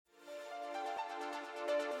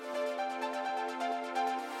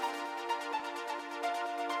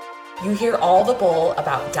You hear all the bull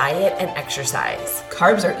about diet and exercise.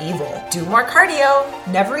 Carbs are evil. Do more cardio.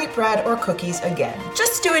 Never eat bread or cookies again.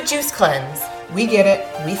 Just do a juice cleanse. We get it.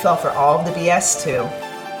 We fell for all of the BS too.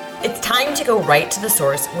 It's time to go right to the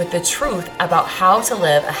source with the truth about how to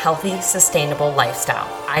live a healthy, sustainable lifestyle.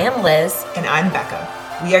 I am Liz. And I'm Becca.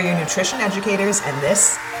 We are your nutrition educators, and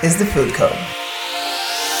this is the Food Code.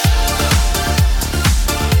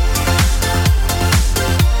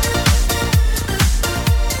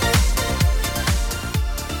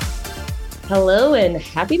 Hello and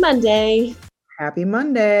happy Monday. Happy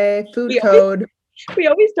Monday. Food Code. We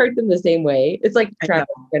always start them the same way. It's like Travis,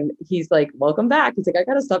 and he's like, welcome back. He's like, I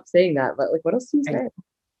got to stop saying that. But like, what else do you say?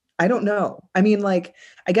 I don't know. I mean, like,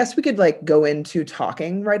 I guess we could like go into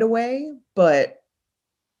talking right away, but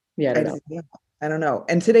yeah, I don't know.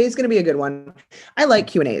 And today's going to be a good one. I like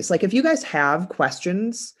Q&As. Like if you guys have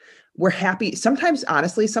questions, we're happy. Sometimes,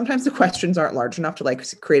 honestly, sometimes the questions aren't large enough to like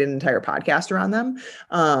create an entire podcast around them.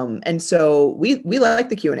 And so we like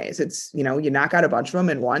the Q&As. It's, you know, you knock out a bunch of them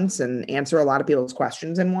in once and answer a lot of people's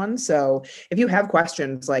questions in one. So if you have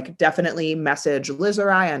questions, like definitely message Liz or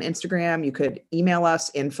I on Instagram. You could email us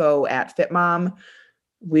info@fitmom.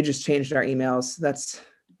 We just changed our emails. It's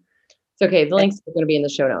okay. The links are going to be in the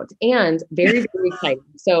show notes, and very, very exciting.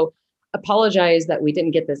 So apologize that we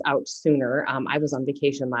didn't get this out sooner. I was on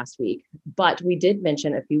vacation last week, but we did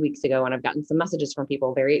mention a few weeks ago, and I've gotten some messages from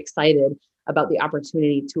people very excited about the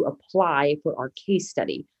opportunity to apply for our case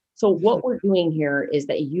study. So what we're doing here is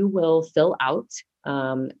that you will fill out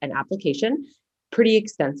an application, pretty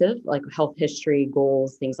extensive, like health history,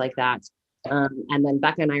 goals, things like that. And then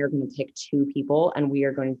Becca and I are going to pick two people, and we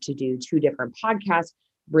are going to do two different podcasts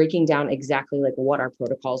breaking down exactly like what our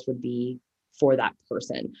protocols would be for that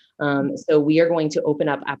person. So we are going to open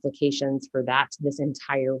up applications for that this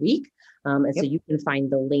entire week. So you can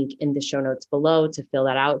find the link in the show notes below to fill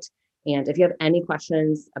that out. And if you have any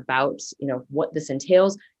questions about, you know, what this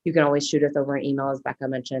entails, you can always shoot us over an email, as Becca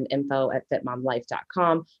mentioned,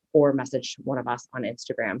 info@fitmomlife.com, or message one of us on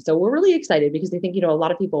Instagram. So we're really excited because I think, you know, a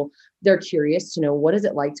lot of people, they're curious to know, what is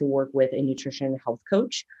it like to work with a nutrition health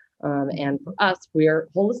coach? And for us, we're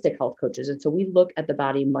holistic health coaches. And so we look at the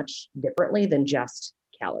body much differently than just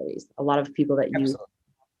calories. A lot of people that you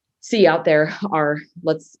see out there are,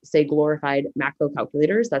 let's say, glorified macro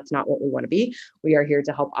calculators. That's not what we want to be. We are here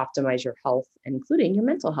to help optimize your health, including your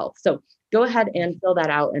mental health. So go ahead and fill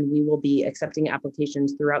that out, and we will be accepting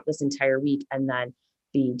applications throughout this entire week, and then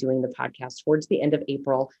be doing the podcast towards the end of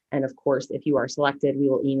April. And of course, if you are selected, we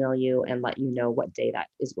will email you and let you know what day that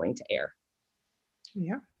is going to air.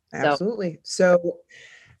 Yeah. Absolutely. So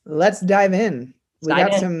let's dive in. We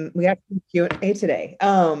got some Q&A today.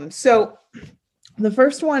 So the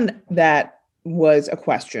first one that was a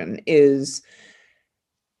question is,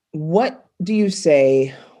 what do you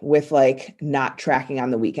say with like not tracking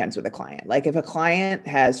on the weekends with a client? Like if a client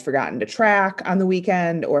has forgotten to track on the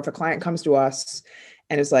weekend, or if a client comes to us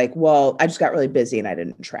and is like, well, I just got really busy and I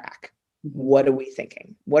didn't track. What are we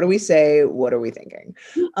thinking? What do we say? What are we thinking?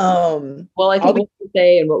 Well, I think what we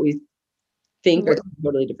say and what we think are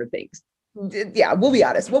totally different things. Yeah, we'll be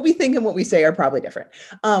honest. What we think and what we say are probably different.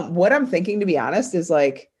 What I'm thinking, to be honest, is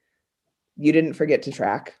like, you didn't forget to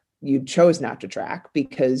track. You chose not to track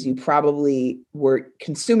because you probably were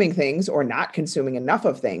consuming things or not consuming enough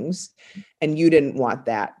of things, and you didn't want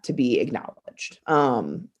that to be acknowledged.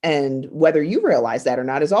 And whether you realize that or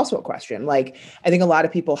not is also a question. Like, I think a lot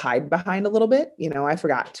of people hide behind a little bit, you know, I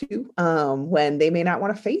forgot to, when they may not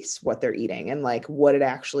want to face what they're eating and like what it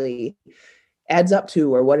actually adds up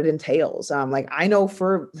to or what it entails. Like I know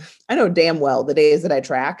damn well the days that I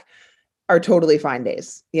track are totally fine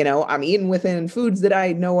days. You know, I'm eating within foods that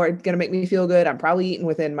I know are going to make me feel good. I'm probably eating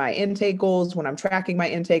within my intake goals when I'm tracking my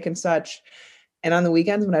intake and such. And on the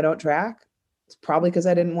weekends when I don't track, it's probably because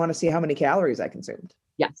I didn't want to see how many calories I consumed.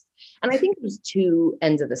 Yes. And I think there's two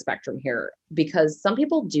ends of the spectrum here, because some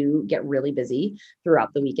people do get really busy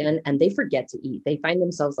throughout the weekend and they forget to eat. They find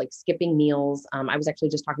themselves like skipping meals. I was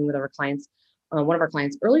actually just talking with one of our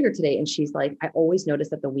clients earlier today, and she's like, I always notice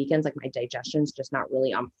that the weekends, like my digestion's just not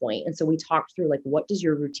really on point. And so we talked through like, what does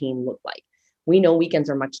your routine look like? We know weekends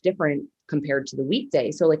are much different compared to the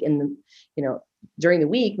weekday. So like during the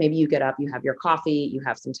week, maybe you get up, you have your coffee, you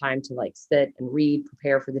have some time to like sit and read,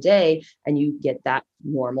 prepare for the day, and you get that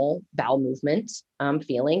normal bowel movement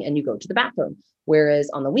feeling, and you go to the bathroom. Whereas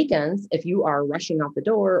on the weekends, if you are rushing out the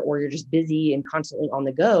door or you're just busy and constantly on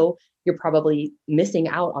the go, you're probably missing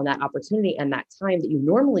out on that opportunity and that time that you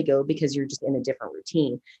normally go because you're just in a different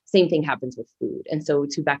routine. Same thing happens with food. And so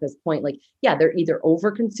to Becca's point, like, yeah, they're either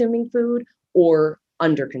over consuming food or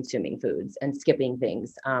under consuming foods and skipping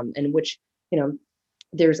things, and which, you know,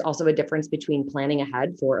 There's also a difference between planning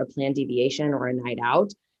ahead for a planned deviation or a night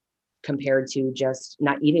out compared to just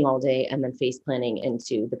not eating all day and then face planning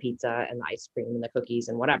into the pizza and the ice cream and the cookies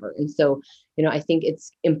and whatever. And so, I think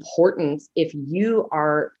it's important, if you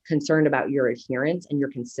are concerned about your adherence and your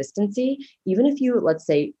consistency, even if you, let's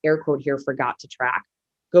say, air quote here, forgot to track,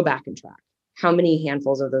 go back and track. How many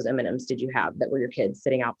handfuls of those M&Ms did you have that were your kids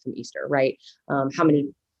sitting out from Easter, right? How many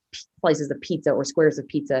slices of pizza or squares of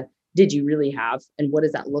pizza did you really have? And what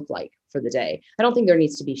does that look like for the day? I don't think there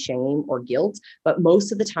needs to be shame or guilt, but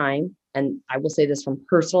most of the time, and I will say this from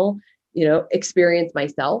personal, experience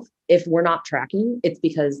myself, if we're not tracking, it's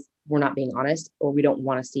because we're not being honest or we don't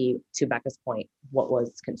want to see, to Becca's point, what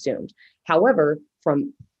was consumed. However,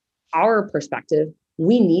 from our perspective,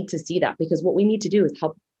 we need to see that, because what we need to do is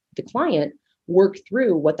help the client work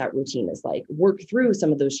through what that routine is like, work through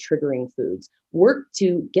some of those triggering foods, work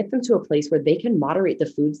to get them to a place where they can moderate the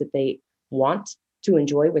foods that they want to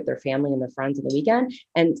enjoy with their family and their friends on the weekend.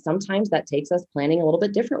 And sometimes that takes us planning a little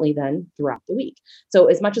bit differently than throughout the week. So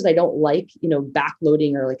as much as I don't like,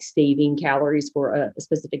 backloading or like saving calories for a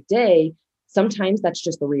specific day, sometimes that's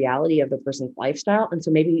just the reality of the person's lifestyle. And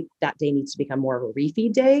so maybe that day needs to become more of a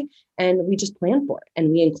refeed day, and we just plan for it.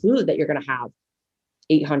 And we include that you're going to have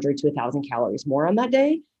 800 to 1,000 calories more on that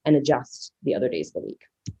day and adjust the other days of the week.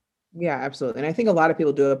 Yeah, absolutely. And I think a lot of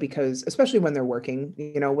people do it because, especially when they're working,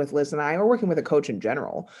 with Liz and I, or working with a coach in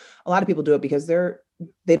general, a lot of people do it because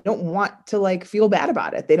they don't want to like feel bad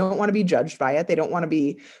about it. They don't want to be judged by it. They don't want to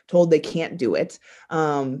be told they can't do it.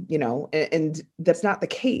 And that's not the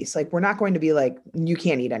case. Like, we're not going to be like, you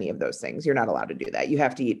can't eat any of those things. You're not allowed to do that. You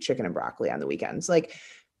have to eat chicken and broccoli on the weekends. Like,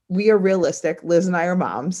 we are realistic. Liz and I are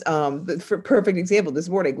moms. For perfect example, this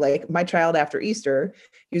morning, like my child after Easter,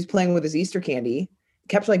 he was playing with his Easter candy,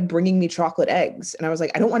 kept like bringing me chocolate eggs. And I was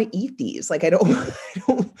like, I don't want to eat these. Like, I don't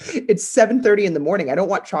it's 7:30 in the morning. I don't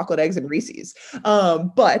want chocolate eggs and Reese's.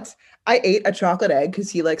 But I ate a chocolate egg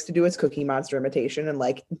because he likes to do his Cookie Monster imitation and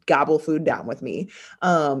like gobble food down with me.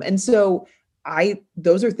 And so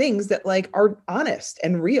those are things that like are honest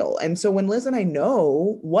and real. And so when Liz and I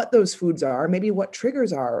know what those foods are, maybe what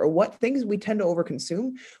triggers are, or what things we tend to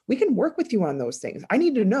overconsume, we can work with you on those things. I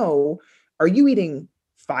need to know, are you eating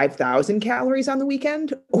 5,000 calories on the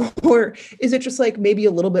weekend? Or is it just like maybe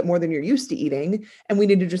a little bit more than you're used to eating and we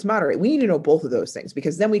need to just moderate? We need to know both of those things,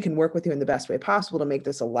 because then we can work with you in the best way possible to make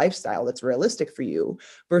this a lifestyle that's realistic for you,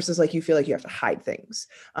 versus like you feel like you have to hide things,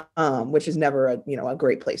 which is never a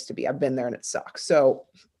great place to be. I've been there and it sucks. So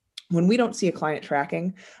when we don't see a client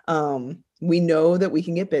tracking, we know that we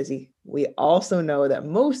can get busy. We also know that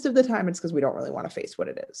most of the time it's because we don't really want to face what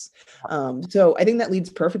it is. So I think that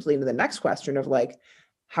leads perfectly into the next question of like,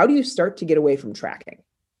 how do you start to get away from tracking?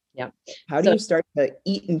 Yeah. How do you start to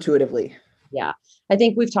eat intuitively? Yeah. I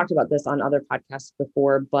think we've talked about this on other podcasts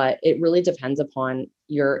before, but it really depends upon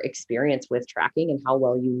your experience with tracking and how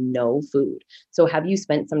well you know food. So have you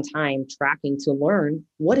spent some time tracking to learn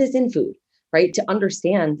what is in food, right? To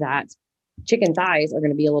understand that chicken thighs are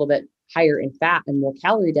going to be a little bit higher in fat and more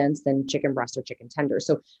calorie dense than chicken breast or chicken tender.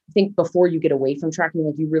 So I think before you get away from tracking,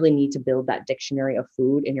 like, you really need to build that dictionary of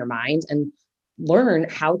food in your mind and learn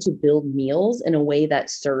how to build meals in a way that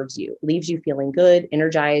serves you, leaves you feeling good,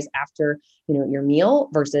 energized after, your meal,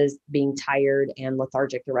 versus being tired and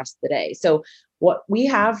lethargic the rest of the day. So what we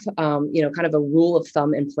have, kind of a rule of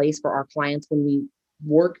thumb in place for our clients when we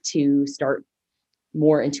work to start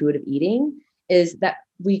more intuitive eating is that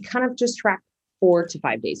we kind of just track 4 to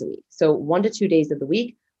 5 days a week. So 1 to 2 days of the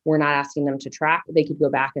week, we're not asking them to track. They could go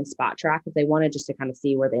back and spot track if they wanted, just to kind of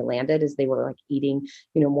see where they landed as they were like eating,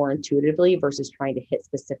 more intuitively versus trying to hit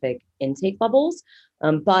specific intake levels.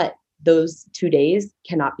 But those 2 days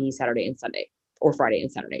cannot be Saturday and Sunday or Friday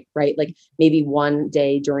and Saturday, right? Like maybe one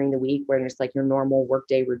day during the week where it's like your normal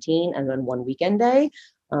workday routine, and then one weekend day.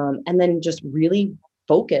 And then just really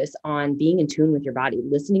focus on being in tune with your body,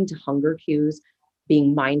 listening to hunger cues,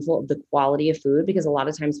 being mindful of the quality of food, because a lot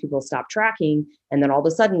of times people stop tracking and then all of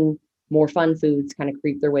a sudden more fun foods kind of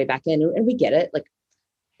creep their way back in. And we get it. Like,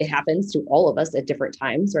 it happens to all of us at different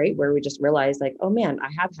times, right? Where we just realize like, oh man, I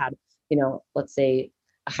have had, let's say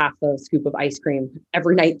a half a scoop of ice cream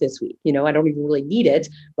every night this week. I don't even really need it,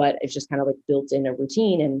 but it's just kind of like built in a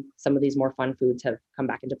routine. And some of these more fun foods have come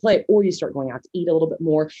back into play, or you start going out to eat a little bit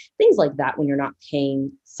more, things like that, when you're not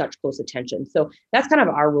paying such close attention. So that's kind of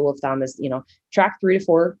our rule of thumb is, track 3 to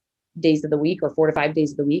 4 days of the week, or 4 to 5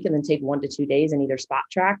 days of the week, and then take 1 to 2 days and either spot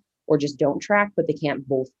track or just don't track, but they can't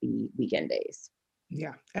both be weekend days.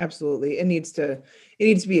 Yeah, absolutely. It needs to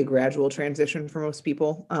be a gradual transition for most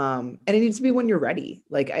people. And it needs to be when you're ready.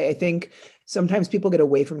 Like, I think sometimes people get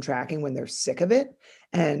away from tracking when they're sick of it.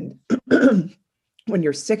 And when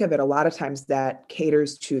you're sick of it, a lot of times that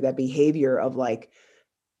caters to that behavior of like,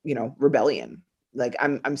 rebellion. Like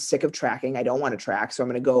I'm sick of tracking. I don't want to track. So I'm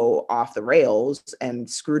going to go off the rails and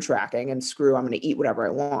screw tracking and I'm going to eat whatever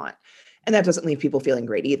I want. And that doesn't leave people feeling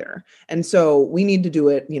great either. And so we need to do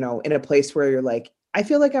it, in a place where you're like, I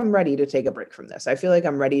feel like I'm ready to take a break from this. I feel like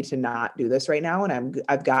I'm ready to not do this right now. And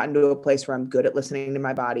I've gotten to a place where I'm good at listening to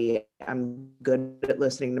my body. I'm good at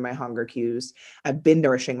listening to my hunger cues. I've been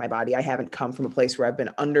nourishing my body. I haven't come from a place where I've been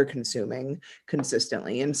under consuming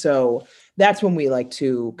consistently. And so that's when we like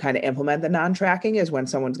to kind of implement the non-tracking, is when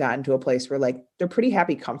someone's gotten to a place where like they're pretty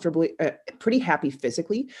happy pretty happy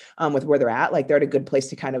physically with where they're at. Like they're at a good place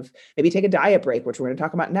to kind of maybe take a diet break, which we're going to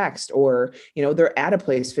talk about next, or, they're at a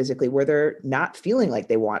place physically where they're not feeling like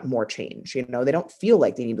they want more change. They don't feel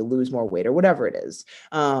like they need to lose more weight or whatever it is.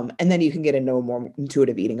 And then you can get into a more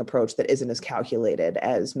intuitive eating approach that isn't as calculated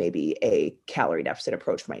as maybe a calorie deficit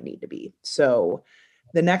approach might need to be. So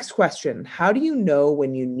the next question, how do you know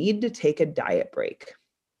when you need to take a diet break?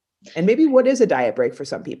 And maybe what is a diet break for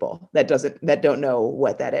some people that don't know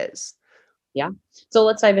what that is? Yeah. So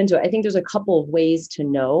let's dive into it. I think there's a couple of ways to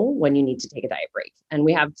know when you need to take a diet break. And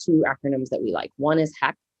we have two acronyms that we like. One is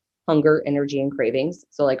HEC, hunger, energy, and cravings.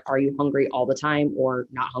 So like, are you hungry all the time or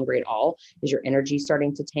not hungry at all? Is your energy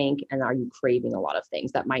starting to tank? And are you craving a lot of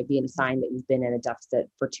things? That might be a sign that you've been in a deficit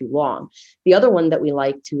for too long. The other one that we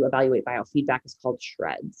like to evaluate biofeedback is called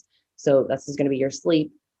shreds. So this is going to be your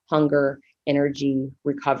sleep, hunger, energy,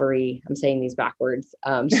 recovery. I'm saying these backwards,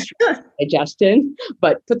 digestion,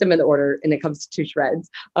 but put them in the order and it comes to shreds.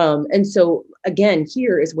 And so again,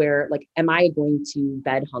 here is where, like, am I going to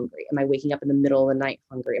bed hungry? Am I waking up in the middle of the night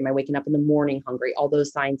hungry? Am I waking up in the morning hungry? All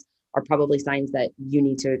those signs are probably signs that you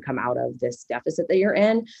need to come out of this deficit that you're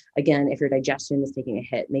in. Again, if your digestion is taking a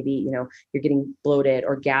hit, maybe, you're getting bloated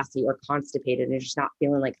or gassy or constipated and you're just not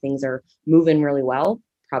feeling like things are moving really well,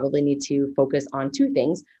 probably need to focus on two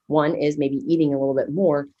things. One is maybe eating a little bit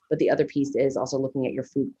more, but the other piece is also looking at your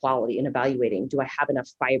food quality and evaluating, do I have enough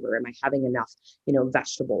fiber? Am I having enough,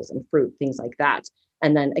 vegetables and fruit, things like that?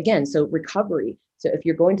 And then again, so recovery. So if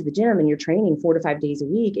you're going to the gym and you're training 4 to 5 days a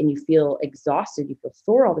week and you feel exhausted, you feel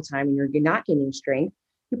sore all the time and you're not gaining strength,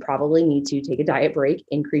 you probably need to take a diet break,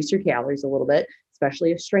 increase your calories a little bit,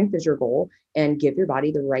 especially if strength is your goal, and give your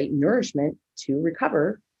body the right nourishment to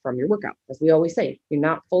recover from your workout. As we always say, you're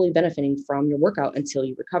not fully benefiting from your workout until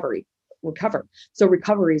you recover. So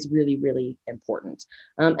recovery is really, really important.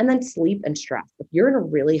 And then sleep and stress. If you're in a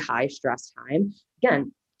really high stress time,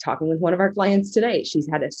 again, talking with one of our clients today, she's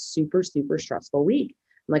had a super, super stressful week.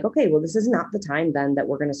 I'm like, okay, well, this is not the time then that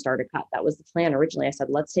we're going to start a cut. That was the plan originally. I said,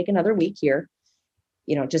 let's take another week here,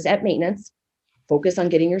 just at maintenance, focus on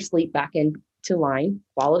getting your sleep back into line,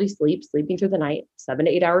 quality sleep, sleeping through the night, 7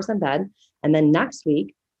 to 8 hours in bed. And then next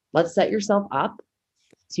week, let's set yourself up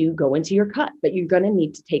to go into your cut, but you're going to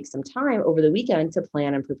need to take some time over the weekend to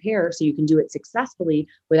plan and prepare so you can do it successfully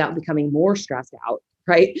without becoming more stressed out,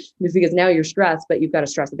 right? Just because now you're stressed, but you've got to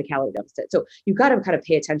stress with the calorie deficit. So you've got to kind of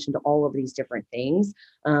pay attention to all of these different things.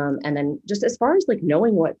 And then just as far as like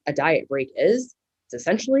knowing what a diet break is, it's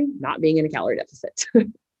essentially not being in a calorie deficit.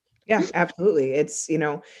 Yeah, absolutely. It's,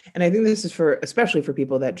 and I think this is especially for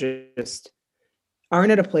people that just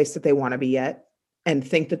aren't at a place that they want to be yet and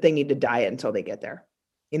think that they need to diet until they get there.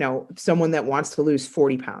 Someone that wants to lose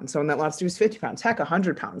 40 pounds, someone that wants to lose 50 pounds, heck,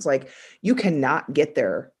 100 pounds, like you cannot get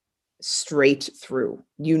there straight through.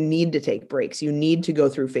 You need to take breaks. You need to go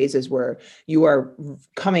through phases where you are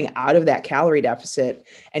coming out of that calorie deficit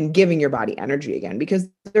and giving your body energy again, because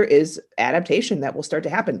there is adaptation that will start to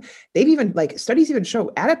happen. Studies even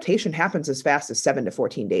show adaptation happens as fast as 7 to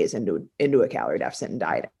 14 days into a calorie deficit and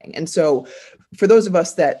dieting. And so for those of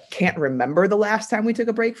us that can't remember the last time we took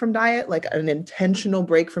a break from diet, like an intentional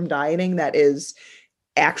break from dieting that is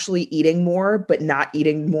actually eating more, but not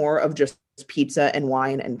eating more of just pizza and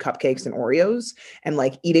wine and cupcakes and Oreos, and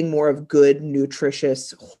like eating more of good,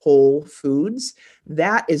 nutritious, whole foods,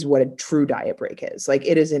 that is what a true diet break is. Like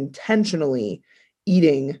it is intentionally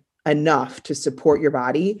eating enough to support your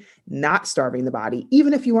body, not starving the body,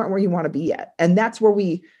 even if you aren't where you want to be yet. And that's where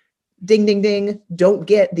we, ding, ding, ding, don't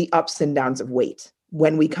get the ups and downs of weight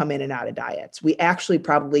when we come in and out of diets. We actually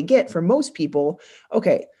probably get, for most people,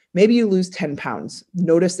 okay, maybe you lose 10 pounds.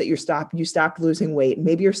 Notice that you stopped losing weight.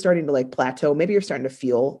 Maybe you're starting to like plateau. Maybe you're starting to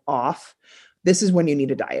feel off. This is when you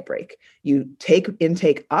need a diet break. You take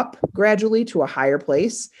intake up gradually to a higher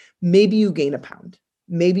place. Maybe you gain a pound.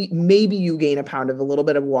 maybe you gain a pound of a little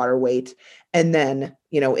bit of water weight, and then,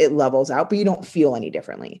 it levels out, but you don't feel any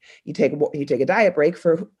differently. You take a diet break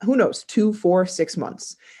for, who knows, 2, 4, 6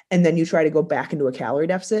 months. And then you try to go back into a calorie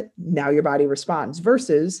deficit. Now your body responds,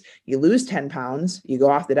 versus you lose 10 pounds, you go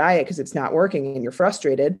off the diet because it's not working and you're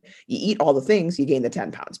frustrated. You eat all the things, you gain the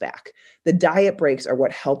 10 pounds back. The diet breaks are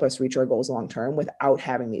what help us reach our goals long-term without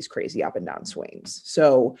having these crazy up and down swings.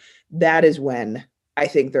 So that is when I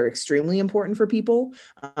think they're extremely important for people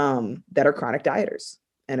that are chronic dieters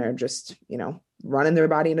and are just, running their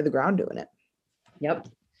body into the ground doing it. Yep.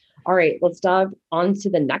 All right, let's dive on to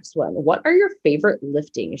the next one. What are your favorite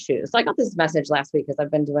lifting shoes? So I got this message last week because I've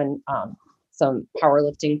been doing some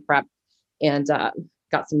powerlifting prep and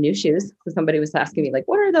got some new shoes. So somebody was asking me, like,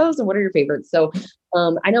 what are those and what are your favorites? So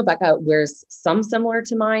I know Becca wears some similar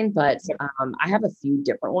to mine, but I have a few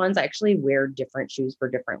different ones. I actually wear different shoes for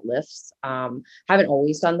different lifts. Haven't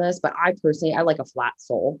always done this, but I like a flat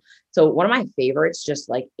sole. So one of my favorites, just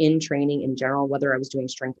like in training in general, whether I was doing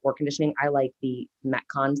strength or conditioning, I like the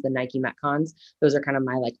Metcons, the Nike Metcons. Those are kind of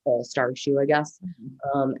my like all-star shoe, I guess.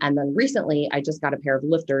 Mm-hmm. And then recently I just got a pair of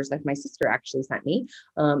lifters that my sister actually sent me.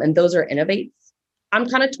 And those are Innovates. I'm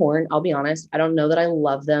kind of torn. I'll be honest. I don't know that I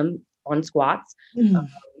love them on squats.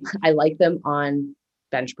 I like them on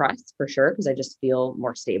bench press for sure, because I just feel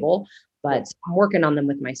more stable, but I'm working on them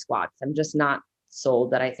with my squats. I'm just not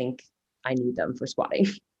sold that I think I need them for squatting.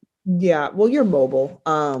 Yeah. Well, you're mobile.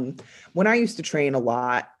 When I used to train a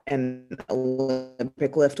lot and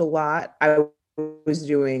Olympic lift a lot, I was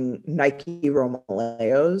doing Nike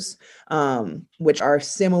Romaleos, which are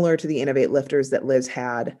similar to the Innovate lifters that Liz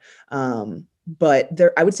had. But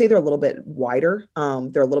I would say they're a little bit wider.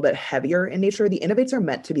 They're a little bit heavier in nature. The Innovates are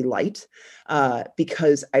meant to be light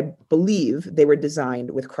because I believe they were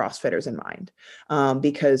designed with CrossFitters in mind,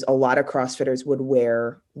 because a lot of CrossFitters would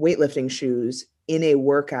wear weightlifting shoes in a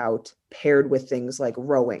workout paired with things like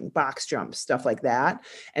rowing, box jumps, stuff like that.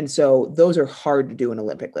 And so those are hard to do in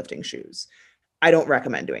Olympic lifting shoes. I don't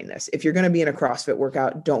recommend doing this. If you're going to be in a CrossFit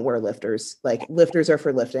workout, don't wear lifters. Like, lifters are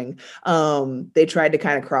for lifting. They tried to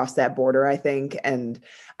kind of cross that border, I think. And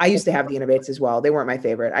I used to have the Innovates as well. They weren't my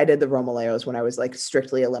favorite. I did the Romaleos when I was like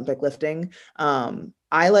strictly Olympic lifting.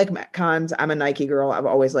 I like Metcons. I'm a Nike girl. I've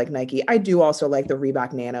always liked Nike. I do also like the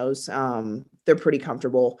Reebok Nanos. They're pretty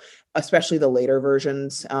comfortable, especially the later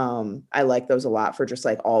versions. I like those a lot for just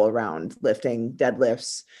like all around lifting,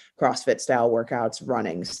 deadlifts, CrossFit style workouts,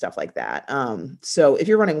 running, stuff like that. So if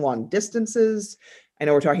you're running long distances, I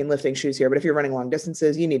know we're talking lifting shoes here, but if you're running long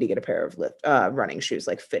distances, you need to get a pair of running shoes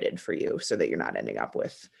like fitted for you so that you're not ending up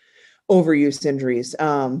with overuse injuries.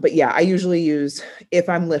 But yeah, I usually use, if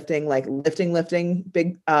I'm lifting, like lifting,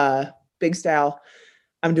 big style,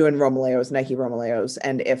 I'm doing Romaleos, Nike Romaleos.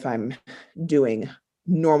 And if I'm doing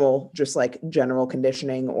normal, just like general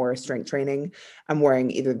conditioning or strength training, I'm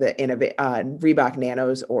wearing either the Reebok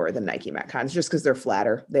Nanos or the Nike Metcons, just because they're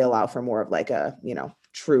flatter. They allow for more of like a,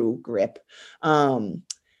 true grip. All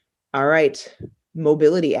right.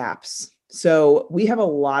 Mobility apps. So we have a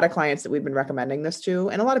lot of clients that we've been recommending this to,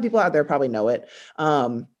 and a lot of people out there probably know it.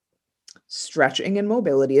 Stretching and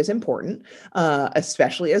mobility is important,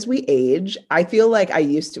 especially as we age. I feel like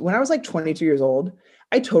when I was like 22 years old,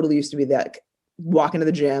 I totally used to be that, walk into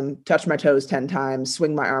the gym, touch my toes 10 times,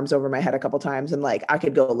 swing my arms over my head a couple times, and like I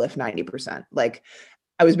could go lift 90%. Like,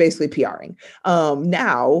 I was basically PRing.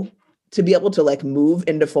 Now, to be able to like move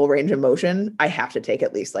into full range of motion, I have to take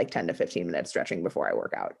at least like 10 to 15 minutes stretching before I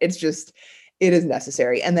work out. It is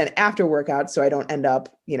necessary. And then after workout, so I don't end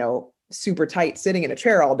up, super tight sitting in a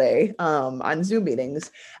chair all day on Zoom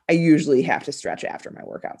meetings, I usually have to stretch after my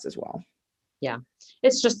workouts as well. Yeah.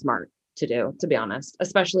 It's just smart to do, to be honest,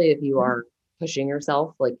 especially if you are pushing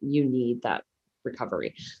yourself, like you need that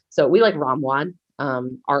recovery. So we like ROMWAD,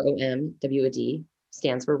 ROMWAD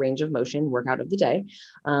stands for range of motion, workout of the day.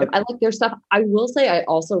 I like their stuff. I will say, I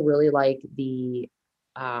also really like the,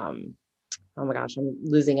 oh my gosh, I'm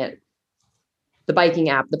losing it. The biking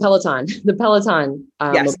app, the Peloton,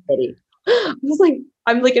 Yes. mobility.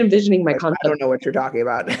 I'm like envisioning my concept. I don't know what you're talking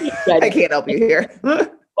about. I can't help you here.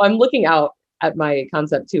 I'm looking out at my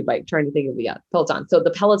concept too, by trying to think of Peloton. So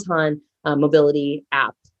the Peloton mobility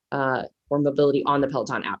app, or mobility on the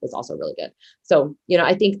Peloton app, is also really good. So,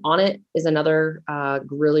 I think On It is another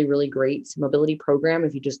really, really great mobility program.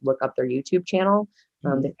 If you just look up their YouTube channel,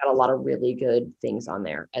 they've got a lot of really good things on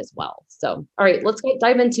there as well. So, all right, let's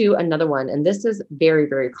dive into another one. And this is very,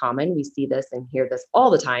 very common. We see this and hear this all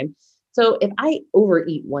the time. So if I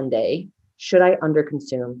overeat one day, should I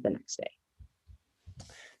underconsume the next day?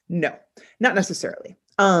 No, not necessarily.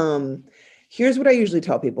 Here's what I usually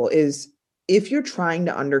tell people is, if you're trying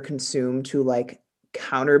to underconsume to like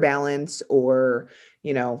counterbalance or,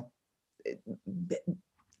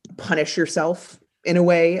 punish yourself in a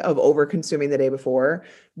way of over consuming the day before,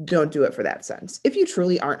 don't do it for that sense. If you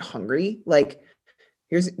truly aren't hungry, like,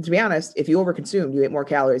 to be honest, if you overconsumed, you ate more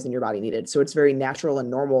calories than your body needed. So it's very natural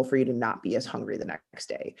and normal for you to not be as hungry the next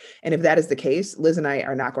day. And if that is the case, Liz and I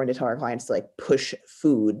are not going to tell our clients to like push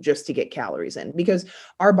food just to get calories in, because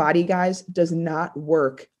our body, guys, does not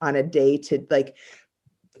work on a day-to-day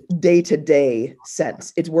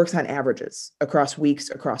sense. It works on averages across weeks,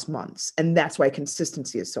 across months. And that's why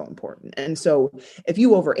consistency is so important. And so if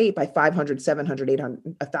you overate by 500, 700, 800,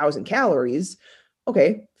 1,000 calories,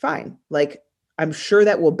 okay, fine. Like, I'm sure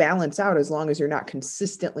that will balance out as long as you're not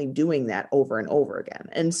consistently doing that over and over again.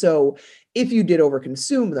 And so if you did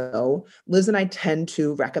overconsume, though, Liz and I tend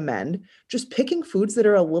to recommend just picking foods that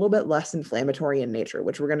are a little bit less inflammatory in nature,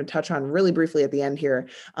 which we're going to touch on really briefly at the end here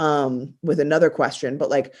with another question. But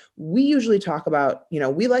like, we usually talk about,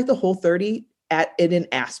 we like the Whole30 in an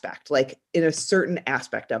aspect, like in a certain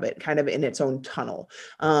aspect of it, kind of in its own tunnel.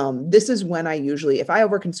 This is when I usually, if I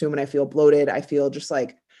overconsume and I feel bloated, I feel just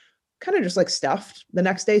like, kind of just like stuffed the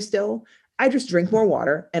next day still, I just drink more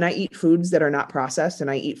water and I eat foods that are not processed, and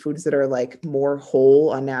I eat foods that are like more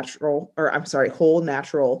whole, natural,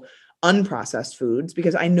 unprocessed foods,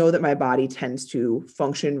 because I know that my body tends to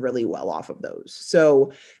function really well off of those.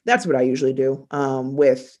 So that's what I usually do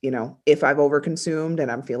with, if I've overconsumed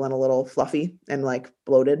and I'm feeling a little fluffy and like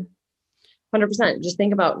bloated. 100%. Just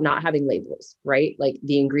think about not having labels, right? Like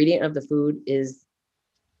the ingredient of the food is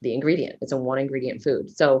the ingredient. It's a one ingredient food.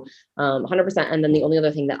 So 100%. And then the only other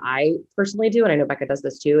thing that I personally do, and I know Becca does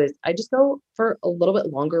this too, is I just go for a little bit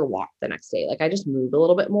longer walk the next day. Like I just move a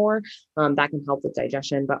little bit more. That can help with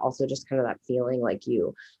digestion, but also just kind of that feeling like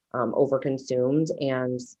you overconsumed.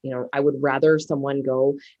 And, I would rather someone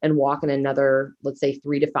go and walk in another, let's say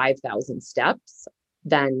 3,000 to 5,000 steps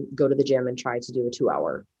than go to the gym and try to do a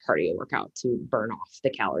 2-hour cardio workout to burn off the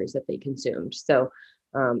calories that they consumed. So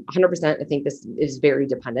 100%, I think this is very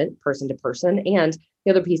dependent person to person. And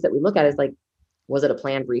the other piece that we look at is like, was it a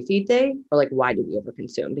planned refeed day, or like, why did we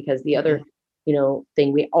overconsume? Because the other,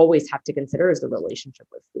 thing we always have to consider is the relationship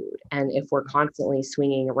with food. And if we're constantly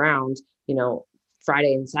swinging around,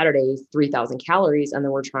 Friday and Saturday, 3,000 calories, and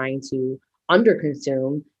then we're trying to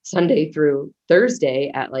underconsume Sunday through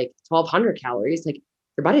Thursday at like 1,200 calories, like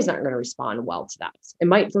your body's not going to respond well to that. It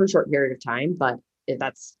might for a short period of time, but if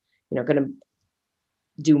that's, going to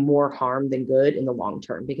do more harm than good in the long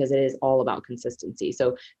term, because it is all about consistency.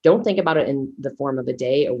 So don't think about it in the form of a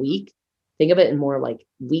day, a week. Think of it in more like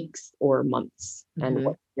weeks or months, and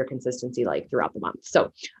what your consistency like throughout the month.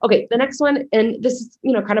 So, okay, the next one, and this is,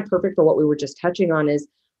 kind of perfect for what we were just touching on, is,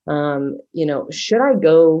 should I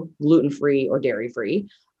go gluten-free or dairy-free?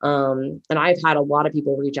 And I've had a lot of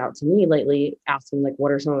people reach out to me lately asking like,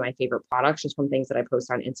 what are some of my favorite products, just from things that I post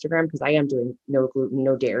on Instagram, because I am doing no gluten,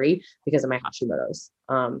 no dairy because of my Hashimoto's.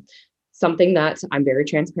 Something that I'm very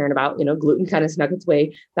transparent about, gluten kind of snuck its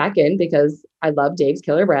way back in because I love Dave's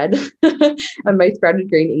Killer Bread and my sprouted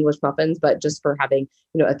grain English muffins, but just for having,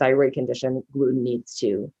 a thyroid condition, gluten needs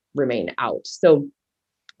to remain out. So,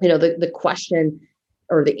 the question,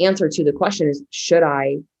 or the answer to the question is, should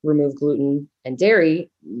I remove gluten and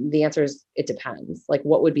dairy? The answer is, it depends. Like,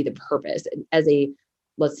 what would be the purpose? As a,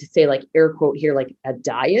 let's say, like air quote here, like a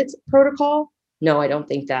diet protocol? No, I don't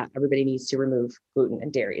think that everybody needs to remove gluten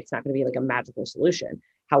and dairy. It's not going to be like a magical solution.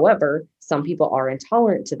 However, some people are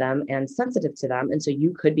intolerant to them and sensitive to them. And so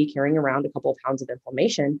you could be carrying around a couple of pounds of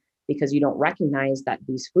inflammation because you don't recognize that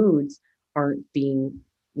these foods aren't being,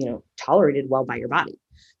 tolerated well by your body.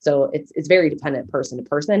 So it's very dependent person to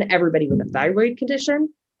person. Everybody with a thyroid condition,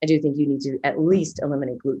 I do think you need to at least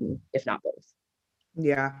eliminate gluten, if not both.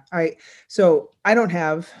 Yeah. So I don't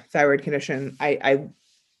have thyroid condition.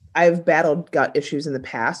 I've battled gut issues in the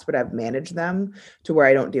past, but I've managed them to where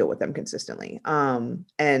I don't deal with them consistently.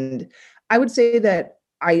 And I would say that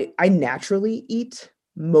I naturally eat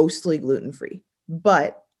mostly gluten-free,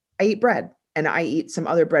 but I eat bread and I eat some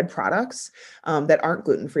other bread products that aren't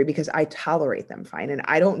gluten-free because I tolerate them fine. And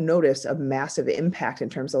I don't notice a massive impact in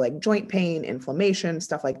terms of like joint pain, inflammation,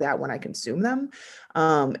 stuff like that when I consume them.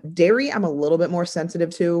 Dairy, I'm a little bit more sensitive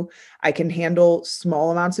to. I can handle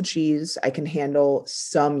small amounts of cheese. I can handle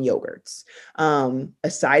some yogurts.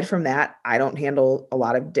 Aside from that, I don't handle a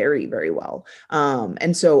lot of dairy very well.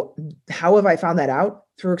 And so how have I found that out?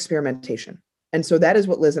 Through experimentation. And so that is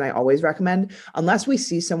what Liz and I always recommend, unless we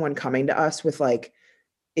see someone coming to us with like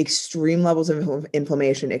extreme levels of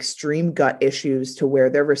inflammation, extreme gut issues to where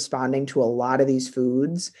they're responding to a lot of these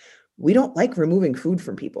foods. we don't like removing food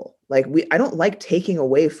from people. Like I don't like taking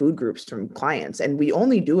away food groups from clients. And we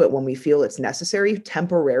only do it when we feel it's necessary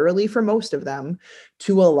temporarily for most of them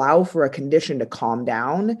to allow for a condition to calm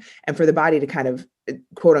down and for the body to kind of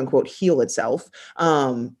quote unquote heal itself.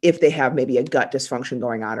 If they have maybe a gut dysfunction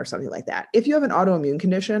going on or something like that. If you have an autoimmune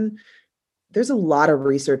condition, there's a lot of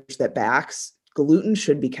research that backs gluten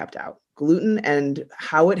should be kept out. Gluten and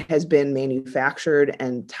how it has been manufactured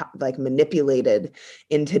and like manipulated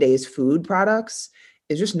in today's food products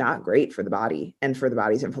is just not great for the body and for the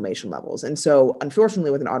body's inflammation levels. And so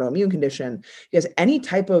unfortunately with an autoimmune condition, because any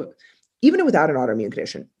type of, even without an autoimmune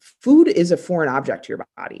condition, food is a foreign object to your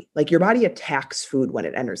body. Like your body attacks food when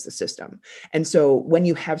it enters the system. And so when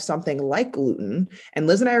you have something like gluten, and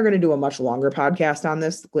Liz and I are going to do a much longer podcast on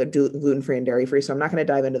this, gluten-free and dairy-free, so I'm not going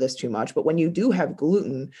to dive into this too much, but when you do have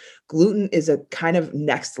gluten, gluten is a kind of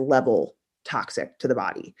next level toxic to the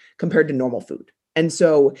body compared to normal food. And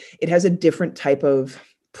so it has a different type of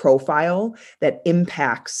profile that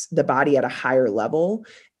impacts the body at a higher level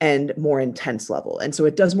and more intense level. And so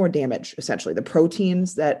it does more damage, essentially. The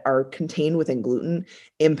proteins that are contained within gluten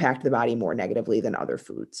impact the body more negatively than other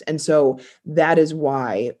foods. And so that is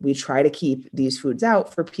why we try to keep these foods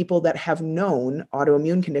out for people that have known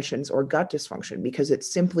autoimmune conditions or gut dysfunction, because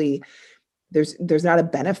it's simply, there's not a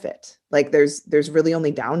benefit. Like there's really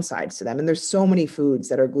only downsides to them. And there's so many foods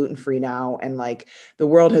that are gluten-free now. And like the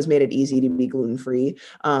world has made it easy to be gluten-free.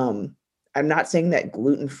 I'm not saying that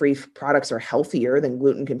gluten-free products are healthier than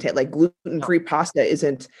gluten contain. Like gluten-free pasta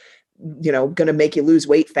isn't, going to make you lose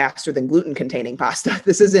weight faster than gluten-containing pasta.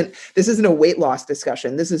 This isn't a weight loss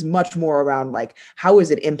discussion. This is much more around like, how is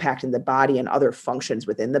it impacting the body and other functions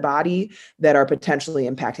within the body that are potentially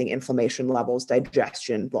impacting inflammation levels,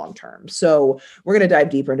 digestion long-term. So we're going to dive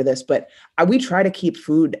deeper into this, but we try to keep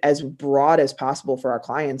food as broad as possible for our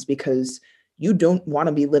clients, because you don't want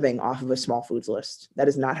to be living off of a small foods list. That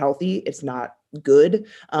is not healthy. It's not good.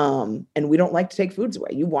 And we don't like to take foods away.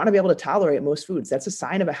 You want to be able to tolerate most foods. That's a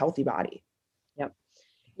sign of a healthy body. Yep.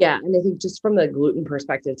 Yeah. And I think just from the gluten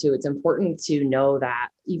perspective too, it's important to know that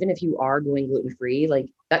even if you are going gluten-free, like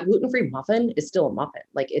that gluten-free muffin is still a muffin.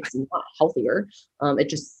 Like it's not healthier. It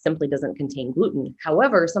just simply doesn't contain gluten.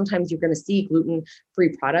 However, sometimes you're going to see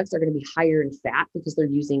gluten-free products are going to be higher in fat because they're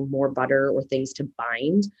using more butter or things to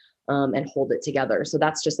bind and hold it together. So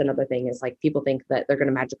that's just another thing, is like people think that they're going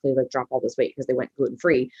to magically like drop all this weight because they went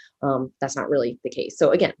gluten-free. That's not really the case.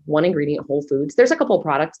 So again, one ingredient, whole foods. There's a couple of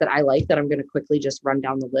products that I like that I'm going to quickly just run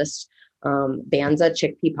down the list. Banza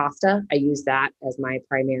chickpea pasta. I use that as my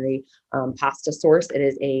primary pasta source. It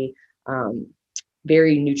is a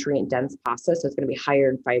very nutrient dense pasta. So it's going to be higher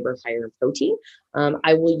in fiber, higher in protein.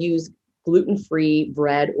 I will use gluten-free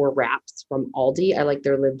bread or wraps from Aldi. I like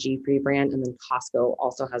their Live G-Free brand. And then Costco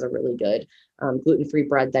also has a really good gluten-free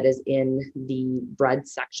bread that is in the bread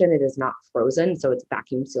section. It is not frozen, so it's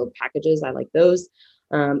vacuum sealed packages. I like those.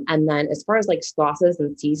 And then as far as like sauces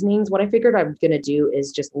and seasonings, what I figured I'm going to do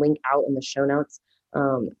is just link out in the show notes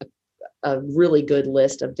a really good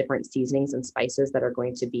list of different seasonings and spices that are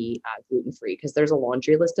going to be gluten-free, because there's a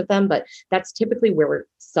laundry list of them, but that's typically where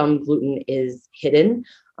some gluten is hidden,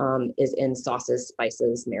 is in sauces,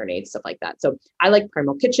 spices, marinades, stuff like that. So I like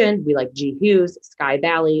Primal Kitchen. We like G. Hughes, Sky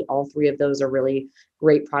Valley. All three of those are really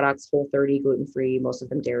great products, Whole30, gluten-free, most of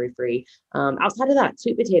them dairy-free. Outside of that,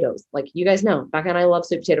 sweet potatoes. Like you guys know, Becca and I love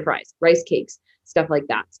sweet potato fries, rice cakes, stuff like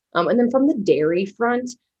that. And then from the dairy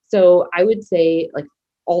front, so I would say like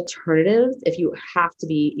alternatives, if you have to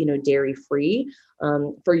be, dairy free.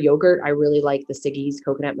 For yogurt, I really like the Siggy's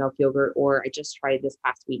coconut milk yogurt, or I just tried this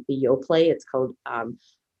past week, the Yoplait. It's called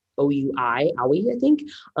OUI, I think.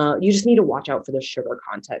 You just need to watch out for the sugar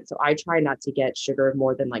content. So I try not to get sugar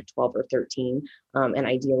more than like 12 or 13. And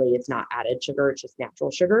ideally it's not added sugar, it's just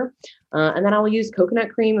natural sugar. And then I'll use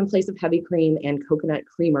coconut cream in place of heavy cream, and coconut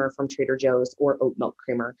creamer from Trader Joe's, or oat milk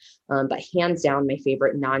creamer. But hands down, my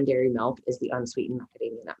favorite non-dairy milk is the unsweetened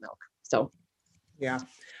macadamia nut milk. So yeah,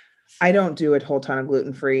 I don't do a whole ton of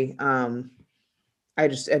gluten-free.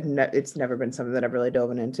 It's never been something that I've really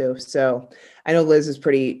dove into. So I know Liz is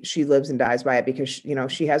she lives and dies by it, because,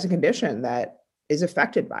 she has a condition that is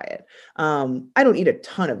affected by it. I don't eat a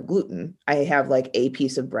ton of gluten. I have like a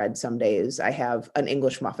piece of bread some days. I have an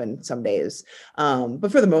English muffin some days.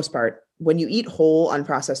 But for the most part, when you eat whole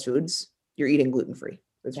unprocessed foods, you're eating gluten-free.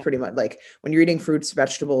 It's pretty much like when you're eating fruits,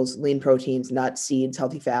 vegetables, lean proteins, nuts, seeds,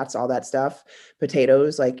 healthy fats, all that stuff,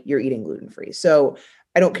 potatoes, like you're eating gluten-free. So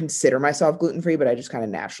I don't consider myself gluten-free, but I just kind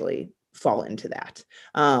of naturally fall into that.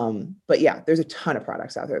 But yeah, there's a ton of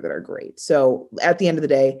products out there that are great. So at the end of the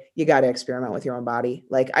day, you got to experiment with your own body.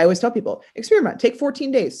 Like I always tell people, experiment, take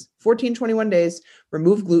 14 days, 21 days,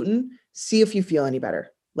 remove gluten, see if you feel any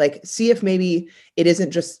better. Like, see if maybe it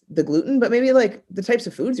isn't just the gluten, but maybe like the types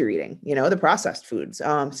of foods you're eating, the processed foods.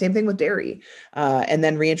 Same thing with dairy, and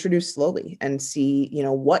then reintroduce slowly and see,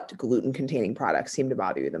 what gluten containing products seem to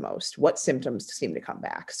bother you the most, what symptoms seem to come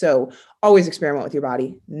back. So always experiment with your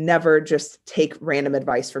body. Never just take random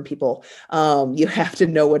advice from people. You have to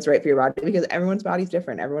know what's right for your body because everyone's body's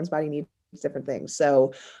different. Everyone's body needs different things.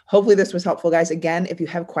 So hopefully this was helpful, guys. Again, if you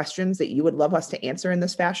have questions that you would love us to answer in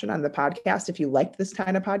this fashion on the podcast, if you liked this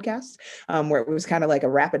kind of podcast, where it was kind of like a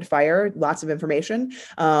rapid fire, lots of information,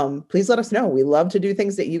 please let us know. We love to do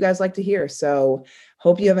things that you guys like to hear. So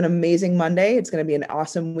hope you have an amazing Monday. It's going to be an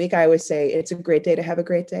awesome week. I always say it's a great day to have a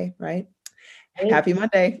great day, right? Happy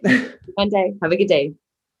Monday. Monday. Have a good day.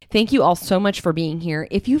 Thank you all so much for being here.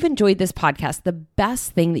 If you've enjoyed this podcast, the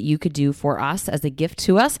best thing that you could do for us as a gift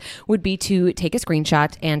to us would be to take a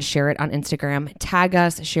screenshot and share it on Instagram, tag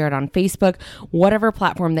us, share it on Facebook, whatever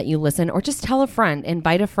platform that you listen, or just tell a friend,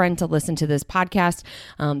 invite a friend to listen to this podcast.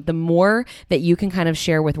 The more that you can kind of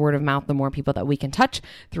share with word of mouth, the more people that we can touch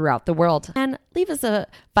throughout the world. And leave us a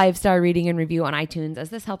 5-star rating and review on iTunes as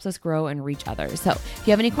this helps us grow and reach others. So if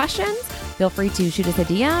you have any questions, feel free to shoot us a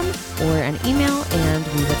DM or an email and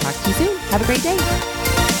we will talk to you soon. Have a great day.